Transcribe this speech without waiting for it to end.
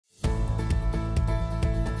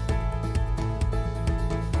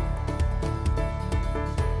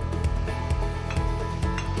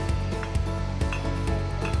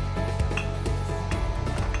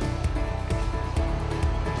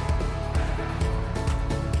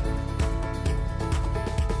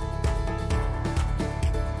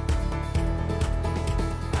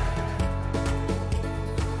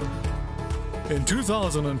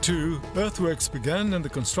2002, earthworks began in the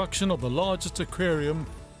construction of the largest aquarium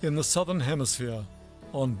in the Southern Hemisphere,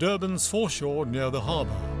 on Durban's foreshore near the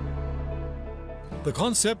harbour. The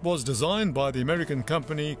concept was designed by the American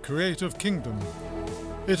company Creative Kingdom.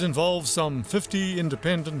 It involves some 50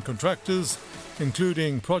 independent contractors,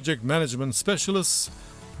 including project management specialists,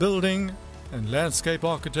 building and landscape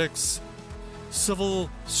architects, civil,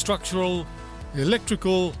 structural,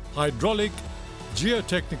 electrical, hydraulic,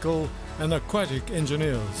 geotechnical and aquatic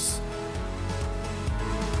engineers.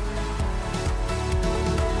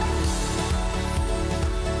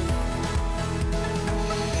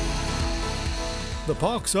 The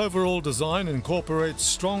park's overall design incorporates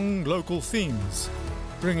strong local themes,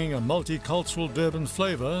 bringing a multicultural Durban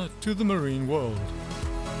flavour to the marine world.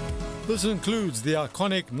 This includes the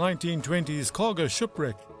iconic 1920s cargo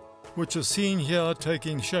shipwreck, which is seen here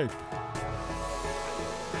taking shape.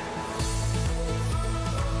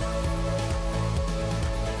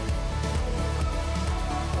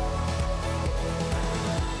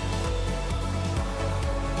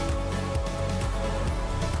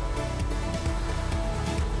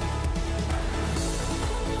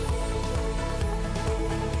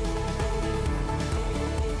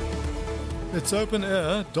 Its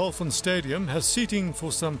open-air Dolphin Stadium has seating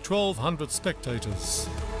for some 1,200 spectators.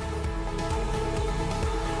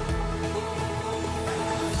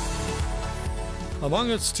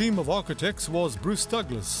 Among its team of architects was Bruce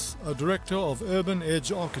Douglas, a director of Urban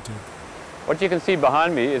Edge Architect. What you can see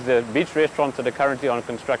behind me is the beach restaurants that are currently on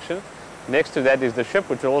construction. Next to that is the ship,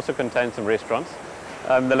 which will also contain some restaurants.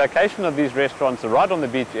 The location of these restaurants are right on the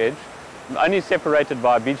beach edge, only separated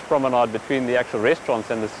by a beach promenade between the actual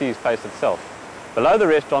restaurants and the sea space itself. Below the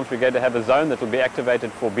restaurants, we're going to have a zone that will be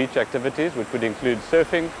activated for beach activities, which would include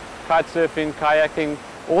surfing, kite surfing, kayaking,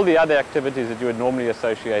 all the other activities that you would normally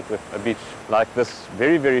associate with a beach, like this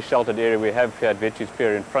very, very sheltered area we have here at Vetchi's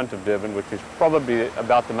Pier in front of Durban, which is probably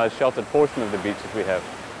about the most sheltered portion of the beach that we have.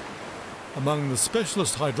 Among the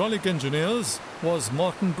specialist hydraulic engineers was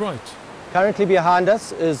Martin Bright. Currently behind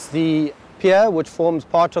us is the pier, which forms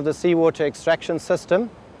part of the seawater extraction system.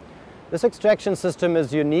 This extraction system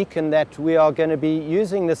is unique in that we are going to be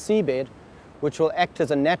using the seabed, which will act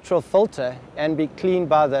as a natural filter and be cleaned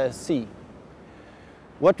by the sea.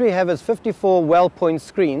 What we have is 54 well point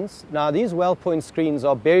screens. Now these well point screens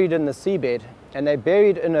are buried in the seabed, and they're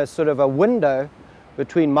buried in a sort of a window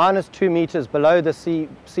between -2 meters below the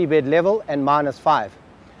seabed level and -5.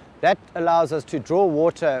 That allows us to draw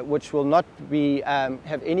water which will not be,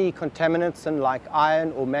 have any contaminants in like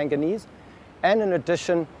iron or manganese, and in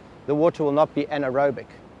addition the water will not be anaerobic.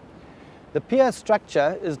 The pier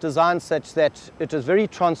structure is designed such that it is very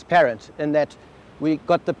transparent in that we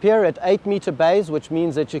got the pier at 8-meter bays, which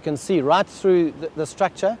means that you can see right through the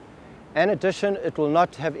structure. In addition, it will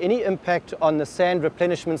not have any impact on the sand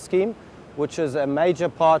replenishment scheme, which is a major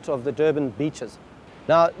part of the Durban beaches.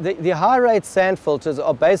 Now, the high-rate sand filters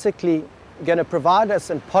are basically going to provide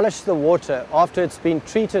us and polish the water after it's been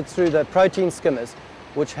treated through the protein skimmers,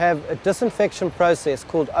 which have a disinfection process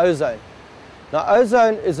called ozone. Now,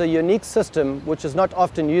 ozone is a unique system which is not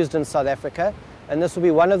often used in South Africa, and this will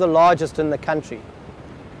be one of the largest in the country.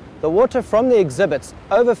 The water from the exhibits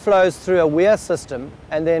overflows through a weir system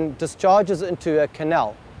and then discharges into a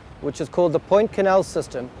canal, which is called the Point Canal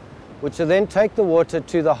system, which will then take the water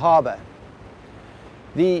to the harbour.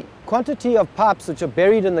 The quantity of pipes which are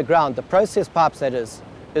buried in the ground, the process pipes that is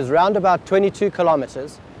around about 22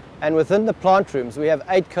 kilometres, and within the plant rooms we have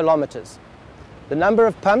 8 kilometres. The number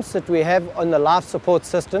of pumps that we have on the life support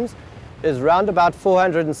systems is around about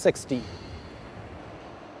 460.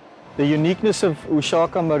 The uniqueness of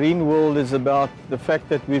uShaka Marine World is about the fact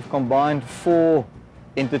that we've combined 4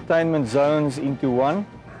 entertainment zones into one.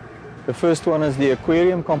 The first one is the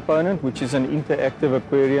aquarium component, which is an interactive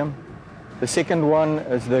aquarium. The second one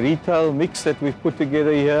is the retail mix that we've put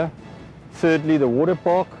together here. Thirdly, the water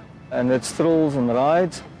park, and its thrills and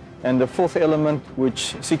rides. And the fourth element,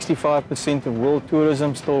 which 65% of world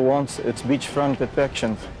tourism still wants, it's beachfront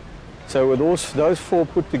attractions. So with those 4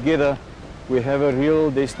 put together, we have a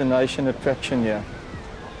real destination attraction here.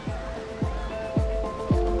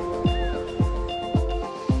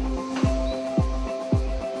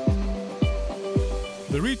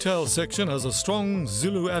 The retail section has a strong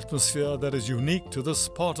Zulu atmosphere that is unique to this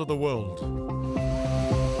part of the world.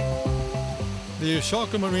 The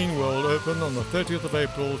uShaka Marine World opened on the 30th of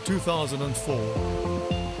April 2004,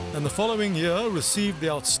 and the following year received the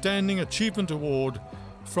Outstanding Achievement Award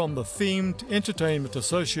from the Themed Entertainment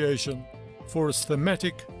Association for its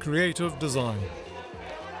thematic creative design.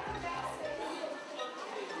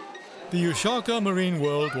 The uShaka Marine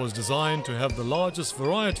World was designed to have the largest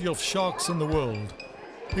variety of sharks in the world,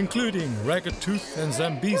 including ragged-tooth and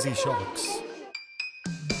Zambezi sharks.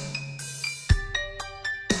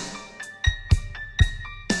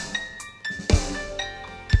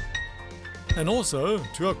 And also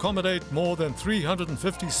to accommodate more than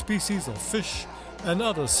 350 species of fish and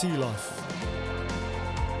other sea life.